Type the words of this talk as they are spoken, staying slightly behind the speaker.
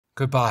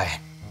Goodbye.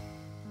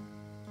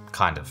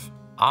 Kind of.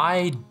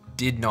 I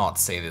did not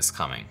see this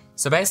coming.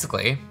 So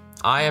basically,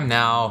 I am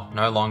now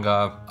no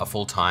longer a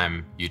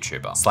full-time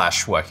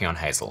YouTuber / working on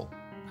Hazel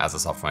as a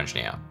software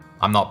engineer.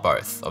 I'm not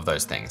both of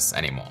those things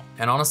anymore.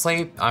 And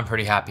honestly, I'm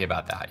pretty happy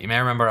about that. You may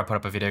remember I put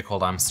up a video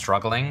called I'm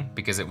Struggling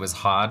because it was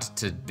hard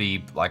to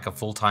be like a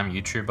full-time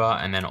YouTuber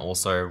and then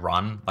also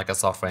run like a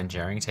software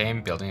engineering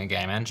team building a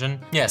game engine.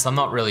 Yes, I'm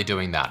not really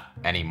doing that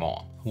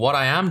anymore. What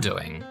I am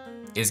doing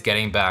is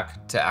getting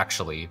back to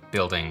actually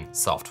building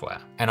software.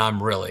 And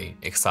I'm really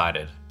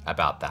excited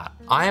about that.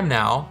 I am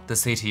now the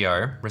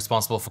CTO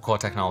responsible for core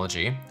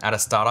technology at a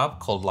startup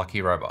called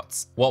Lucky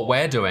Robots. What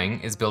we're doing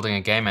is building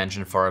a game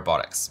engine for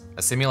robotics,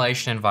 a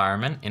simulation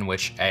environment in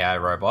which AI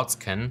robots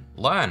can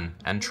learn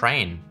and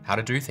train how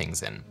to do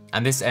things in.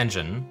 And this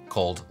engine,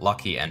 called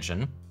Lucky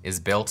Engine, is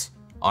built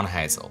on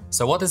Hazel.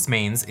 So what this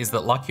means is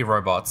that Lucky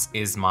Robots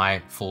is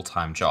my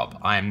full-time job.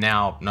 I am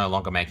now no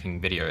longer making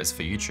videos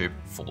for YouTube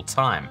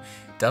full-time.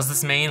 Does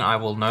this mean I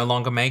will no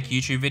longer make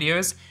YouTube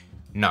videos?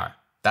 No.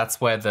 That's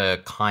where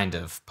the kind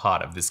of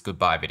part of this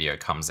goodbye video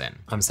comes in.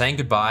 I'm saying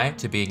goodbye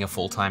to being a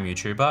full-time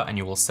YouTuber, and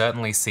you will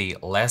certainly see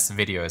less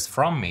videos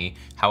from me.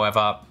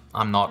 However,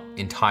 I'm not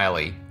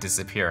entirely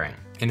disappearing.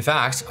 In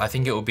fact, I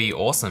think it would be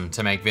awesome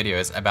to make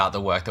videos about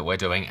the work that we're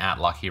doing at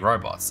Lucky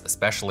Robots,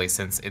 especially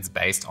since it's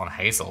based on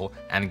Hazel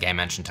and game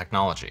engine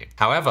technology.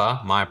 However,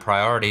 my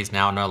priorities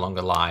now no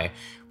longer lie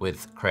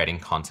with creating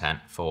content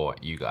for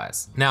you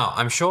guys. Now,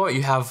 I'm sure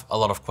you have a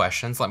lot of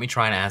questions. Let me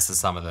try and answer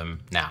some of them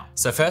now.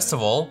 So first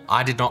of all,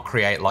 I did not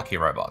create Lucky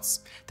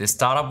Robots. This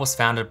startup was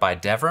founded by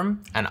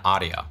Devram and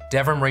Ardia.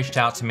 Devram reached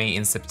out to me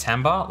in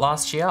September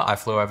last year. I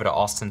flew over to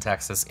Austin,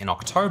 Texas in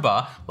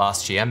October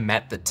last year,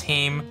 met the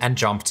team, and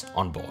jumped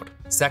on board.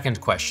 Second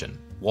question,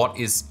 what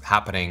is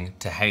happening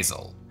to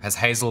Hazel? Has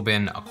Hazel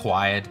been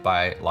acquired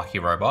by Lucky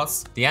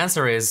Robots? The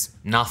answer is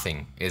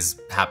nothing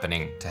is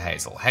happening to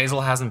Hazel. Hazel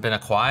hasn't been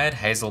acquired.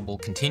 Hazel will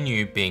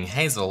continue being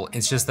Hazel.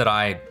 It's just that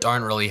I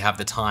don't really have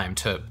the time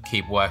to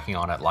keep working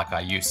on it like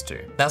I used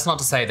to. That's not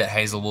to say that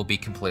Hazel will be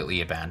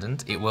completely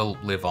abandoned. It will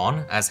live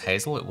on as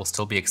Hazel. It will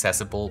still be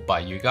accessible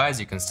by you guys.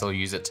 You can still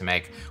use it to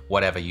make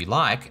whatever you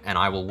like, and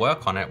I will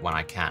work on it when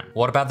I can.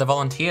 What about the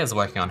volunteers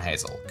working on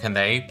Hazel? Can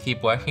they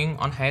keep working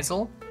on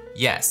Hazel?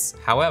 Yes.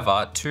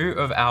 However, two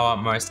of our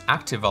most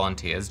active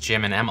volunteers,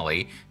 Jim and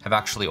Emily, have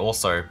actually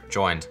also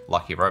joined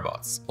Lucky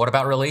Robots. What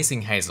about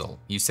releasing Hazel?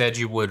 You said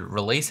you would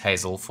release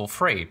Hazel for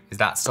free. Is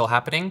that still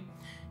happening?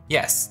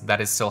 Yes,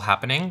 that is still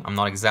happening. I'm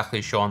not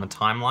exactly sure on the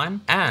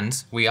timeline.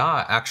 And we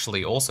are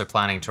actually also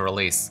planning to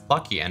release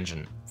Lucky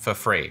Engine for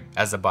free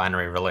as a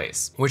binary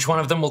release. Which one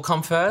of them will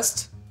come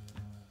first?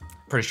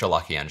 Pretty sure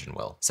Lucky Engine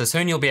will. So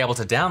soon you'll be able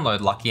to download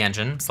Lucky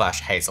Engine /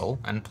 Hazel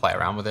and play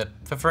around with it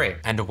for free.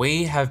 And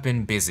we have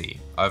been busy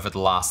over the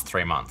last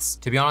 3 months.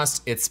 To be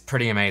honest, it's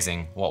pretty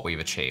amazing what we've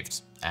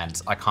achieved, and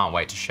I can't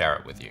wait to share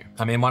it with you.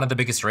 I mean, one of the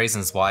biggest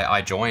reasons why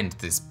I joined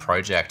this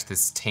project,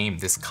 this team,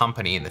 this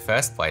company in the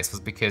first place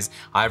was because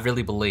I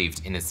really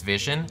believed in its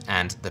vision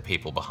and the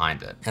people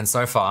behind it. And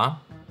so far,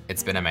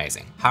 it's been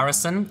amazing.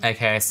 Harrison,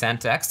 aka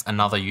Santex,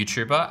 another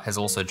YouTuber, has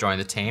also joined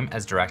the team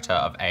as Director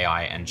of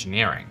AI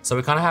Engineering. So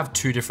we kind of have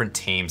two different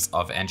teams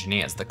of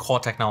engineers, the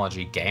core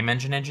technology game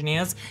engine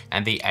engineers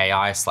and the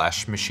AI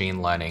 /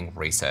 machine learning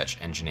research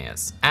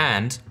engineers.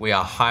 And we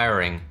are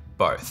hiring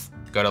both.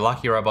 Go to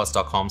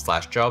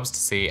luckyrobots.com/jobs to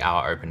see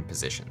our open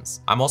positions.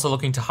 I'm also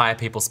looking to hire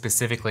people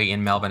specifically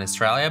in Melbourne,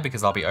 Australia,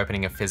 because I'll be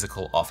opening a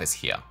physical office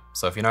here.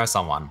 So if you know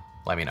someone,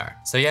 let me know.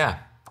 So yeah,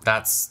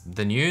 that's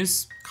the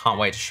news. Can't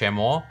wait to share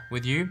more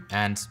with you,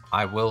 and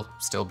I will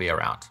still be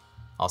around.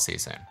 I'll see you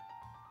soon.